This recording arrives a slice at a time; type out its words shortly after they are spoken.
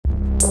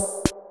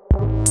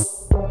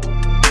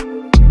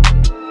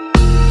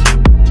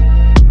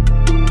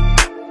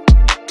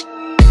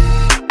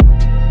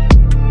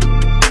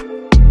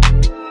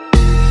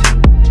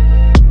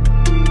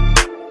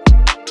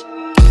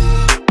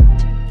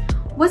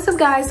What's up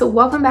guys, so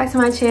welcome back to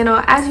my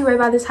channel. As you read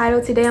by the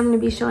title, today I'm going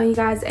to be showing you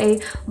guys a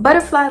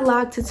butterfly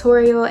lock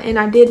tutorial, and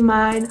I did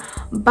mine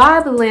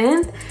bob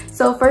length.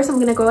 So first I'm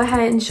going to go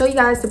ahead and show you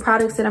guys the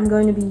products that I'm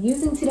going to be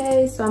using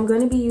today. So I'm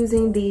going to be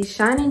using the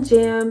Shine and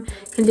Jam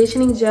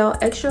conditioning gel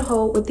extra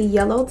hold with the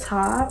yellow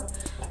top.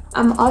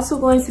 I'm also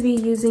going to be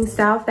using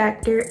Style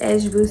Factor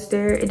Edge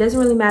Booster. It doesn't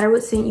really matter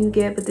what scent you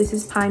get, but this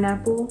is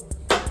pineapple.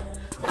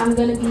 I'm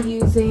going to be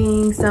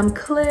using some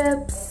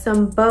clips,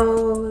 some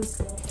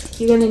bows.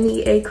 You're going to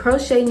need a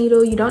crochet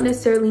needle. You don't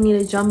necessarily need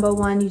a jumbo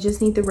one. You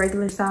just need the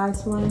regular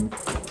size one.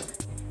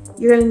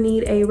 You're going to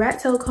need a rat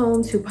tail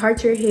comb to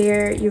part your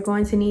hair. You're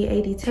going to need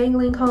a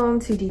detangling comb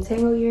to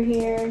detangle your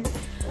hair.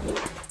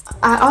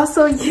 I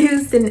also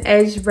used an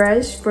edge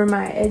brush for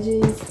my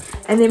edges.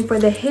 And then for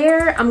the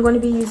hair, I'm going to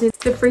be using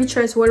the free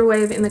Tress Water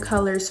Wave in the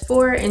colors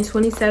 4 and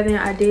 27.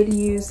 I did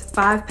use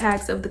 5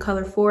 packs of the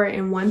color 4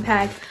 and 1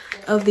 pack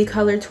of the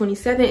color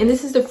 27. And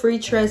this is the free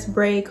Tress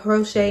Braid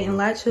Crochet and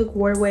Latch Hook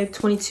Water Wave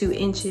 22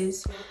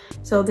 inches.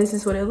 So this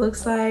is what it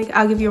looks like.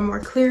 I'll give you a more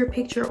clear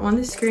picture on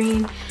the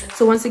screen.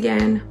 So once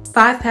again,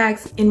 5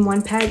 packs in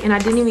 1 pack, and I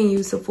didn't even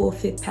use the full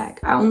 5th pack.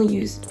 I only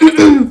used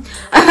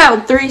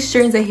about 3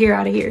 strands of hair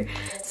out of here.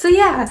 So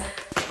yeah,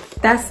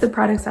 that's the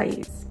products I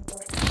use.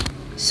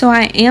 So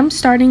I am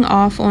starting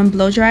off on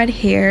blow dried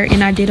hair,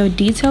 and I did a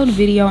detailed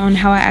video on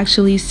how I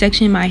actually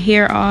sectioned my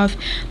hair off,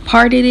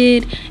 parted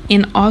it,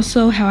 and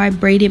also how I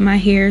braided my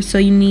hair. So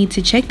you need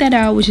to check that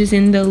out, which is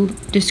in the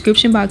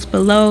description box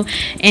below,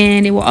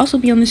 and it will also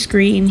be on the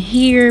screen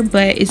here,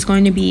 but it's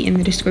going to be in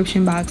the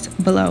description box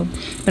below.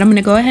 But I'm going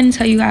to go ahead and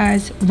tell you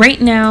guys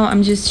right now,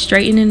 I'm just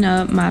straightening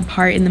up my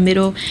part in the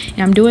middle, and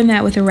I'm doing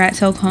that with a rat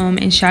tail comb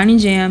and Shine and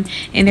Jam.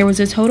 And there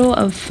was a total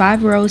of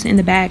 5 rows in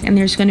the back, and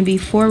there's going to be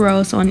 4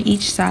 rows on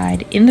each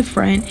side in the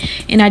front,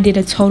 and I did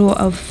a total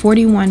of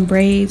 41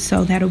 braids,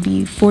 so that'll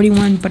be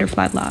 41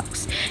 butterfly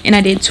locks, and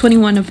I did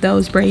 21 of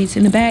those braids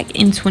in the back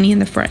and 20 in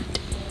the front.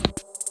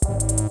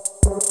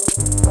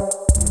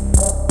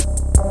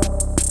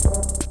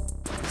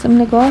 So I'm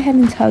gonna go ahead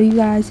and tell you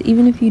guys,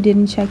 even if you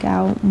didn't check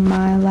out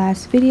my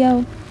last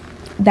video,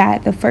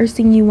 that the first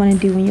thing you want to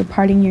do when you're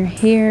parting your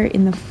hair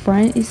in the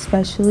front,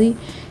 especially,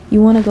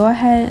 you want to go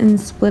ahead and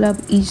split up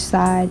each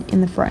side in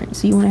the front.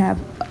 So you want to have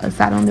a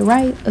side on the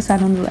right, a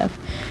side on the left,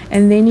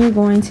 and then you're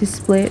going to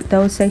split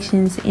those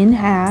sections in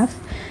half.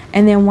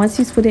 And then once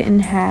you split it in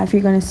half,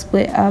 you're going to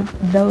split up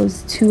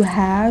those 2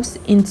 halves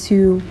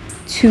into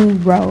 2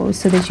 rows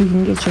so that you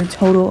can get your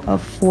total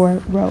of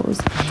 4 rows.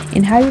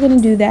 And how you're going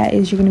to do that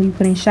is you're going to be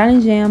putting Shine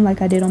and Jam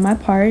like I did on my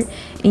part,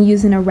 and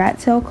using a rat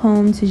tail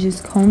comb to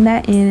just comb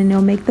that in, and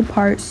it'll make the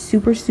part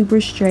super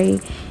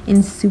straight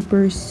and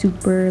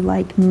super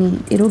like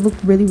neat. It'll look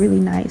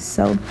really nice.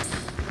 So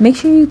make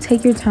sure you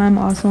take your time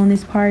also on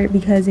this part,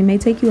 because it may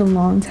take you a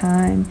long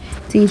time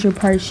to get your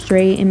part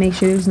straight and make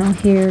sure there's no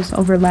hairs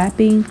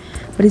overlapping,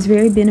 but it's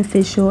very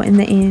beneficial in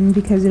the end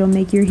because it'll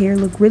make your hair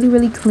look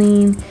really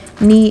clean,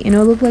 neat, and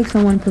it'll look like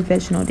someone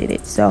professional did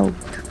it. So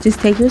just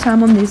take your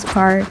time on this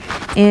part,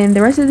 and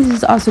the rest of this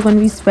is also going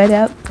to be sped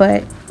up.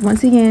 But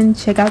once again,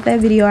 check out that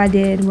video I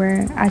did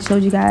where I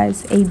showed you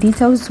guys a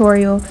detailed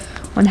tutorial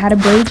on how to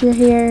braid your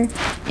hair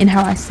and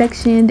how I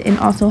sectioned and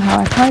also how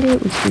I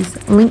parted, which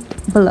is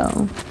linked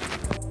below.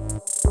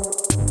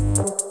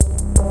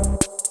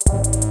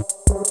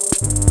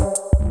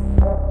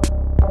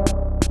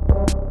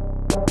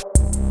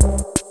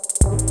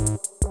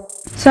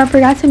 So I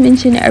forgot to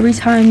mention, every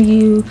time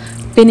you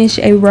finish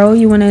a row,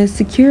 you want to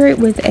secure it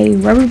with a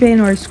rubber band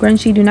or a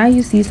scrunchie. Do not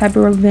use these type of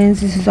rubber bands.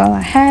 This is all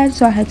I had,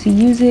 so I had to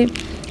use it.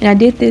 And I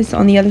did this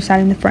on the other side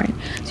in the front.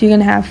 So you're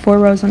going to have 4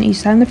 rows on each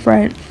side in the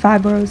front,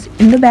 5 rows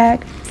in the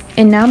back.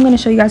 And now I'm going to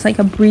show you guys like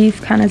a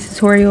brief kind of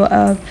tutorial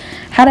of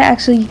how to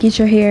actually get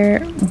your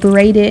hair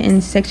braided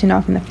and sectioned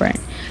off in the front.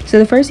 So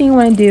the first thing you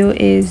want to do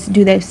is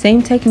do that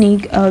same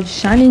technique of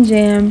Shine and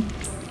Jam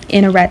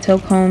in a rat tail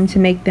comb to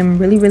make them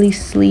really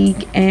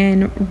sleek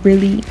and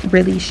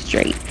really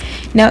straight.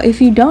 Now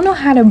if you don't know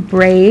how to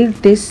braid,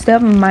 this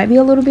step might be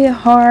a little bit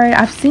hard.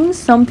 I've seen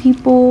some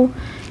people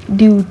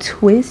do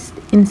twist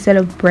instead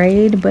of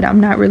braid, but I'm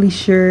not really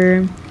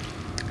sure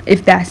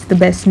if that's the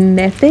best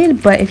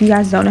method. But if you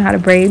guys don't know how to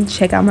braid,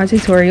 check out my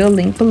tutorial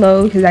link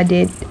below, because I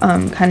did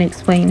kind of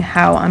explain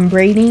how I'm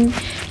braiding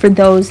for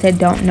those that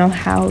don't know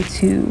how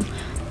to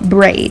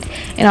braid.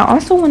 And I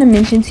also want to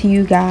mention to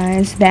you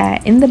guys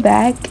that in the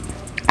back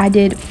I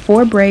did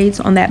 4 braids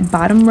on that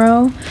bottom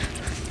row,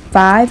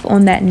 5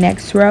 on that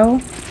next row,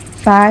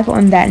 5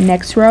 on that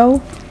next row,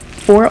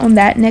 4 on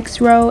that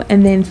next row,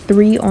 and then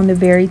 3 on the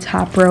very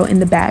top row in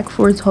the back,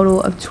 for a total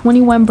of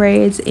 21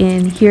 braids.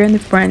 And here in the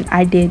front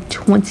I did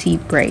 20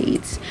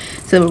 braids,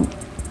 so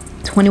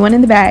 21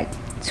 in the back,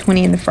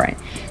 20 in the front,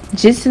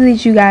 just so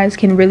that you guys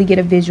can really get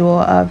a visual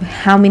of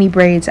how many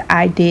braids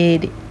I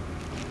did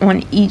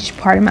on each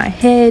part of my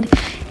head.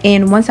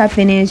 And once I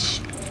finish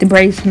the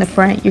braids from the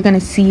front, you're going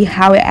to see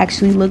how it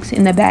actually looks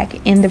in the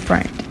back and the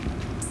front.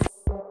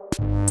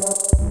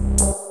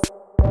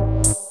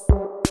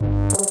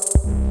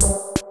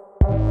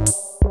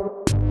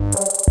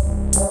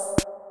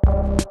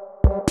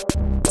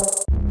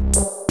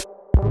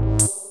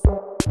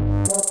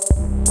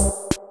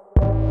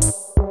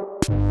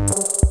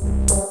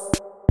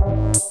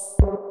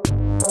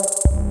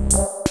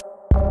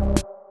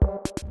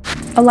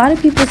 a lot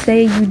of people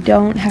say you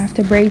don't have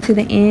to braid to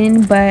the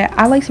end, but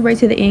I like to braid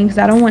to the end because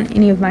I don't want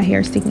any of my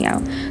hair sticking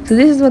out. So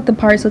this is what the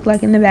parts look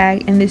like in the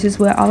back, and this is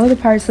what all of the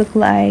parts look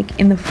like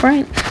in the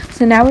front.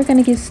 So now we're going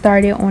to get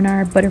started on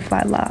our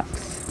butterfly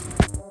locks.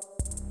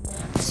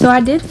 So I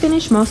did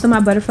finish most of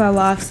my butterfly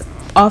locks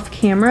off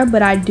camera,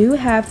 but I do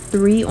have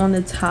 3 on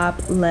the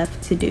top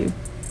left to do.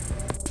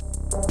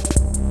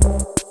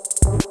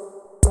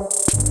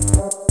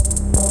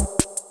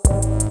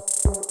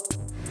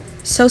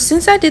 So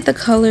since I did the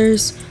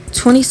colors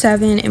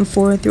 27 and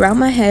 4 throughout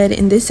my head,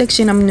 in this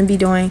section I'm going to be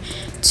doing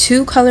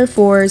 2 color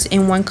 4s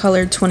and 1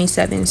 color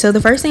 27. So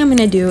the first thing I'm going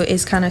to do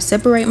is kind of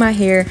separate my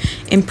hair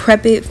and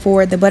prep it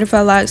for the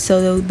butterfly lock,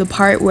 so the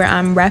part where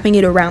I'm wrapping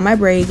it around my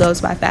braid goes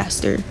by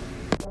faster.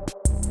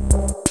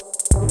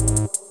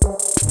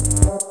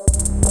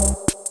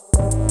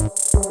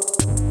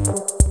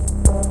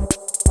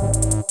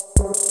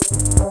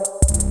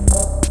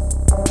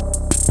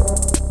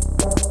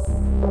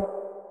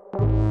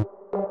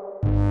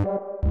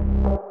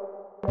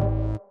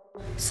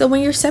 So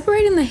when you're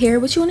separating the hair,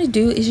 what you want to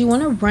do is you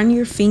want to run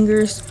your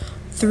fingers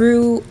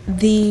through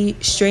the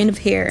strand of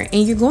hair,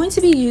 and you're going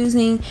to be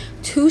using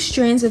 2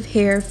 strands of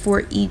hair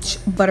for each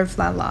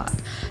butterfly lock.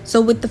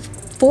 So with the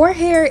 4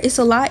 hair, it's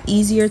a lot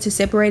easier to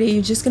separate it.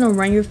 You're just going to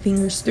run your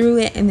fingers through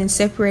it and then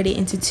separate it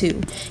into 2.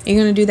 And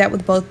you're going to do that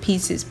with both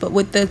pieces. But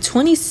with the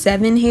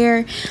 27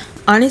 hair,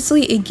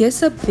 honestly, it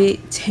gets a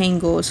bit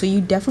tangled. So you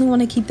definitely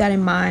want to keep that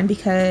in mind,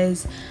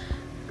 because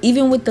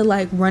even with the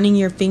like running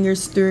your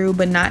fingers through,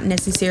 but not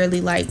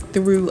necessarily like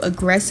through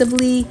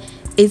aggressively,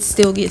 it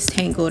still gets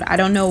tangled. I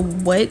don't know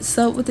what's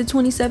up with the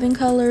 27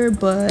 color,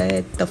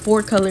 but the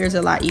 4 color is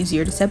a lot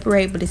easier to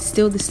separate, but it's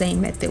still the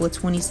same method with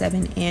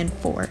 27 and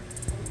 4.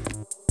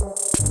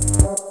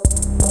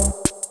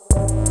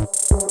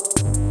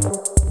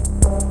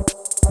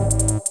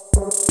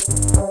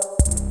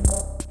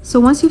 So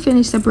once you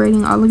finish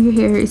separating all of your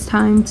hair, it's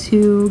time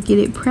to get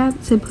it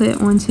prepped to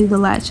put onto the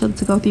latch hook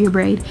to go through your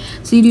braid.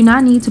 So you do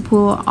not need to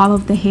pull all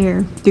of the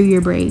hair through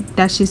your braid.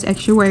 That's just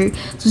extra work.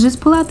 So just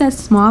pull out that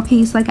small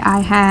piece like I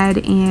had,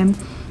 and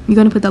you're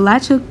going to put the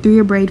latch hook through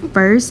your braid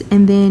first,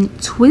 and then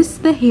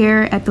twist the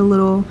hair at the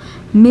little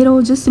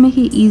middle just to make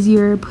it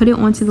easier. Put it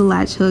onto the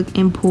latch hook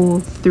and pull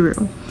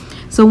through.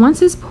 So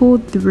once it's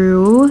pulled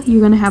through,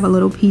 you're going to have a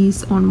little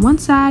piece on one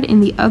side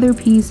and the other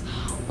piece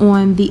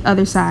on the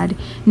other side.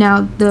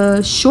 Now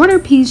the shorter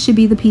piece should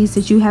be the piece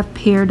that you have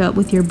paired up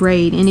with your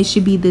braid, and it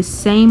should be the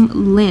same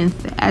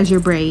length as your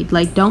braid.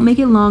 Like, don't make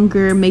it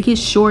longer, make it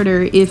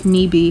shorter if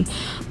need be,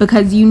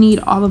 because you need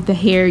all of the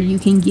hair you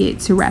can get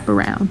to wrap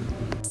around.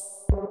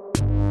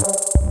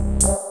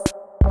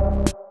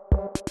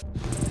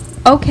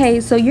 Okay,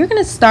 so you're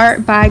going to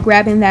start by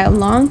grabbing that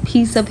long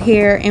piece of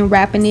hair and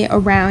wrapping it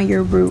around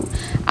your root.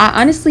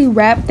 I honestly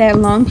wrapped that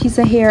long piece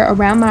of hair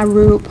around my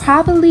root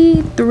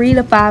probably 3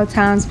 to 5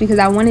 times because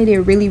I wanted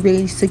it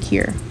really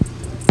secure.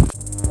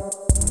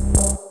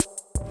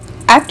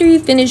 After you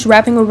finish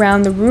wrapping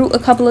around the root a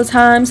couple of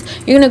times,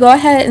 you're going to go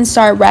ahead and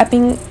start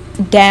wrapping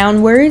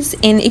downwards,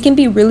 and it can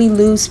be really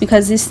loose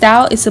because this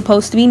style is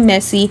supposed to be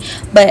messy.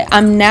 But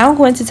I'm now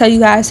going to tell you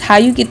guys how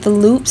you get the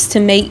loops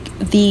to make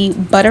the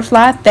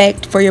butterfly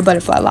effect for your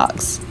butterfly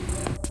locks.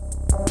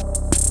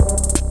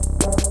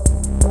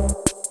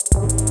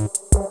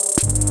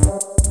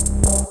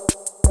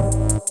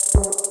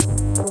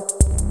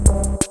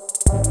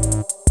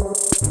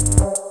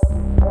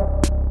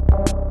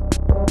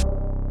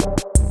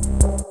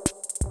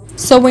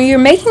 So when you're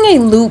making a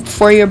loop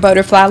for your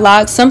butterfly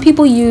lock, some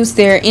people use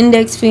their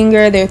index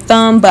finger, their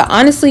thumb, but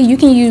honestly you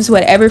can use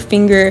whatever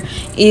finger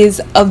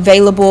is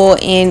available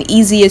and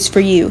easiest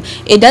for you.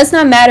 It does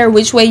not matter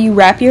which way you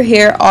wrap your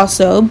hair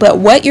also, but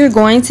what you're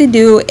going to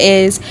do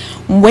is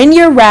when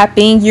you're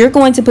wrapping, you're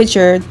going to put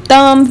your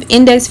thumb,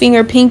 index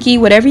finger, pinky,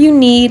 whatever you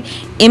need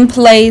in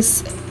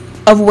place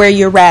of where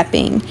you're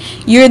wrapping.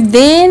 You're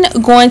then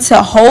going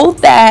to hold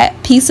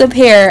that piece of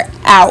hair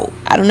out.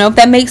 I don't know if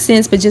that makes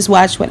sense, but just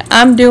watch what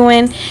I'm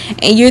doing.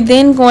 And you're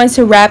then going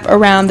to wrap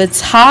around the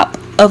top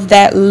of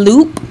that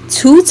loop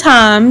 2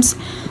 times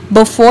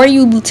before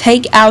you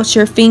take out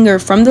your finger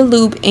from the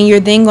loop, and you're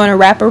then going to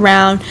wrap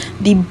around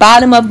the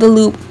bottom of the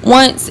loop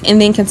once, and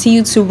then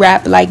continue to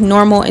wrap like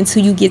normal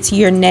until you get to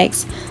your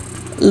next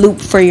loop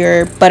for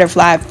your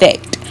butterfly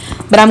effect.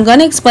 But I'm going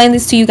to explain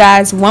this to you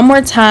guys one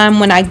more time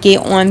when I get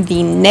on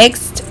the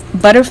next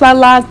butterfly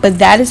lock, but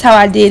that is how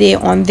I did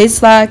it on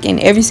this lock and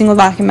every single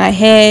lock in my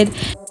head.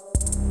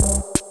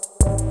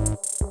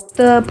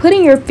 The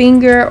putting your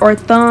finger or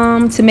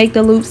thumb to make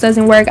the loops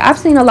doesn't work. I've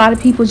seen a lot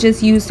of people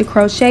just use the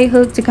crochet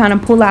hook to kind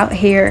of pull out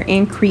hair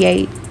and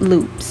create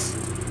loops.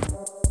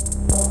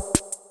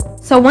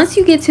 So once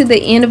you get to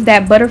the end of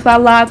that butterfly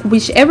lock,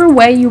 whichever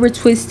way you were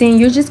twisting,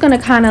 you're just going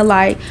to kind of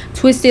like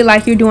twist it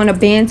like you're doing a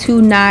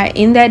bantu knot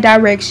in that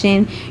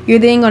direction. You're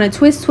then going to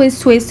twist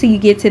till you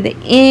get to the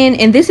end,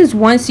 and this is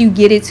once you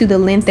get it to the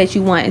length that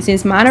you want. And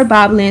since mine are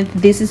bob length,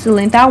 this is the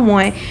length I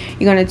want.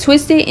 You're going to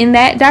twist it in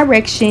that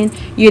direction.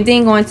 You're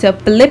then going to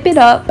flip it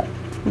up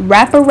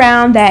wrap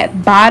around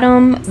that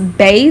bottom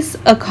base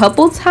a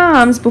couple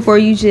times before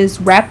you just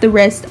wrap the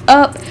rest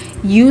up.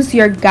 Use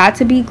your got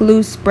to be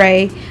glue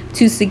spray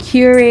to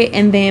secure it,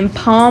 and then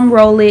palm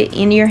roll it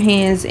in your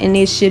hands, and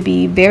it should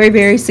be very,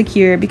 very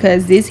secure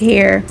because this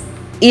hair,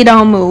 it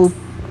don't move.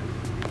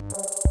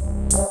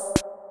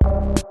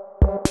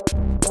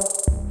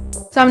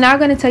 So I'm now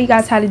going to tell you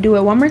guys how to do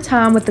it one more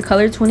time with the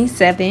color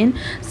 27.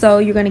 So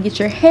you're going to get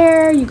your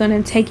hair, you're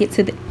going to take it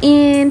to the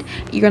end,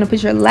 you're going to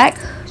put your latch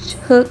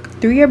hook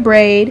through your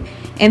braid,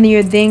 and then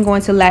you're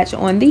going to latch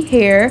on the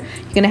hair.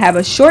 You're going to have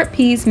a short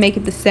piece, make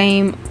it the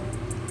same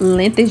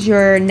length as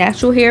your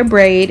natural hair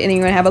braid, and then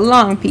you're going to have a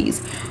long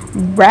piece.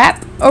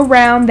 Wrap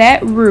around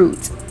that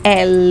root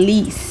at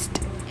least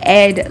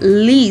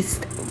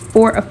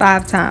 4 or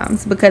 5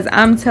 times, because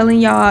I'm telling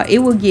y'all, it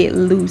will get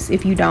loose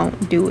if you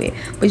don't do it.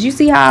 But you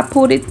see how I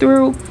pulled it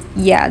through?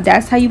 Yeah,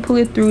 that's how you pull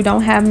it through.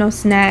 Don't have no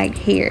snagged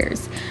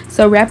hairs.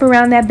 So wrap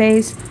around that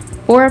base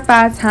 4 or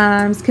 5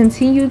 times.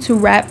 Continue to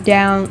wrap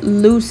down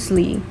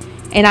loosely,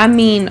 and I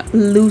mean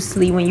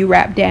loosely when you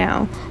wrap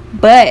down.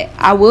 But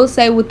I will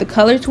say with the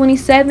color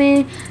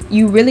 27,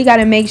 you really got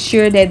to make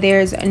sure that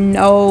there's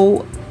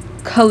no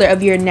color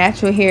of your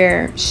natural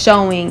hair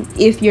showing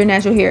if your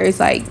natural hair is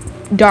like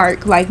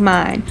dark like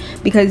mine,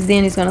 because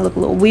then it's gonna look a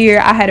little weird.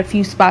 I had a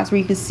few spots where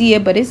you could see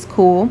it, but it's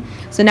cool.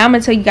 So now I'm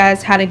gonna tell you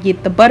guys how to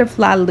get the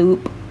butterfly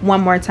loop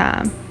one more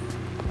time.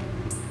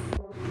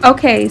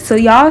 Okay, so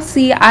y'all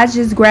see I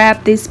just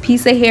grabbed this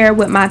piece of hair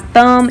with my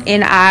thumb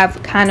and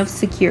I've kind of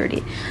secured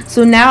it.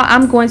 So now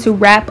I'm going to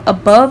wrap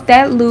above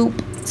that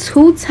loop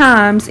 2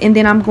 times, and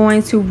then I'm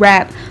going to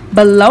wrap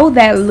below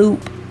that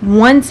loop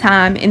 1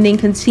 time, and then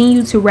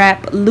continue to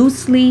wrap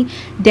loosely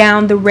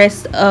down the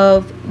rest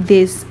of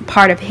this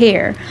part of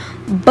hair.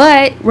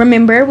 But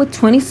remember, with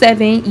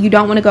 27, you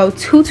don't want to go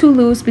too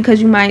loose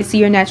because you might see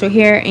your natural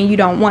hair, and you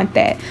don't want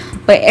that.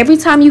 But every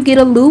time you get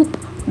a loop,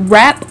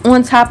 wrap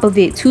on top of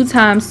it 2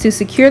 times to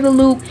secure the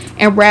loop,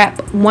 and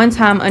wrap 1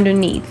 time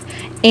underneath.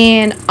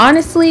 And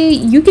honestly,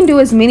 you can do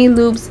as many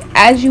loops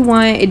as you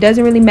want. It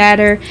doesn't really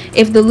matter.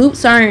 If the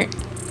loops aren't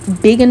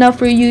big enough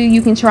for you,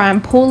 you can try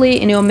and pull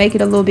it and it'll make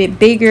it a little bit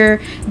bigger.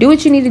 Do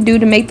what you need to do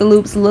to make the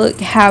loops look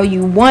how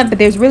you want, but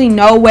there's really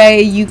no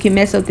way you can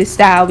mess up this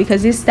style,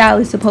 because this style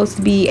is supposed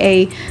to be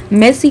a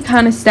messy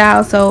kind of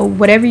style. So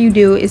whatever you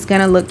do, it's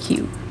gonna look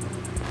cute.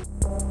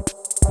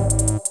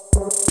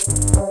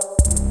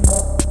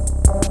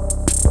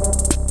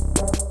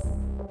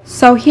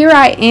 So here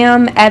I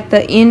am at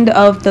the end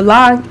of the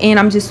lock, and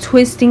I'm just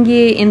twisting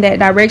it in that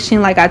direction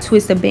like I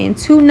twist a band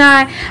 2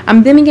 knot.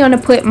 I'm then going to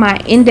put my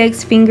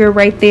index finger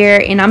right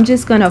there, and I'm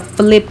just going to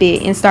flip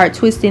it and start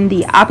twisting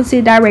the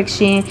opposite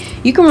direction.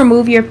 You can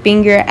remove your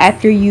finger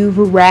after you've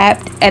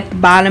wrapped at the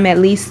bottom at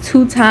least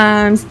 2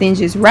 times. Then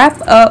just wrap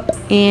up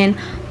and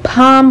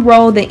palm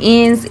roll the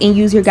ends and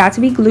use your got to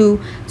be glue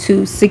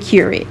to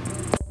secure it.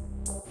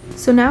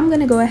 So now I'm going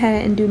to go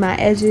ahead and do my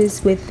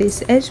edges with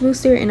this edge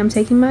booster, and I'm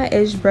taking my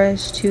edge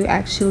brush to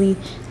actually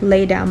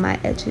lay down my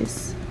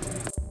edges.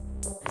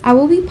 I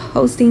will be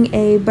posting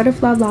a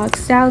butterfly lock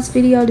styles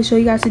video to show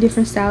you guys the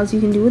different styles you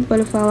can do with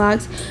butterfly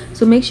locks.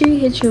 So make sure you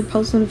hit your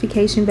post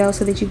notification bell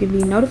so that you can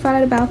be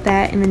notified about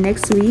that in the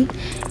next week.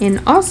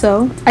 And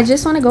also, I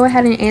just want to go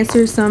ahead and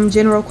answer some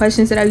general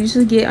questions that I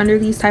usually get under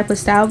these type of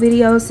style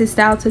videos. This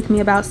style took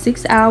me about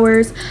 6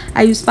 hours.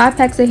 I used 5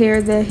 packs of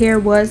hair. The hair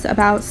was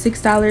about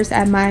 $6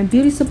 at my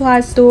beauty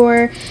supply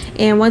store.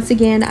 And once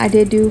again, I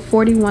did do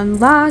 41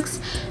 locks.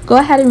 Go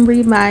ahead and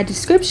read my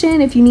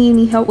description. If you need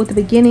any help with the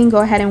beginning, go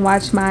ahead and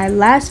watch my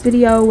last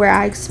video where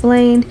I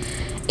explained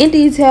in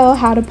detail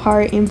how to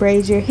part and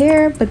braid your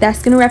hair. But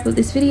that's gonna wrap up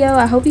this video.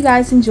 I hope you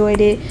guys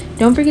enjoyed it.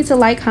 Don't forget to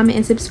like, comment,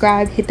 and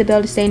subscribe. Hit the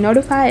bell to stay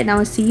notified, and I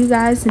will see you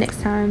guys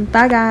next time.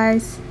 Bye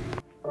guys.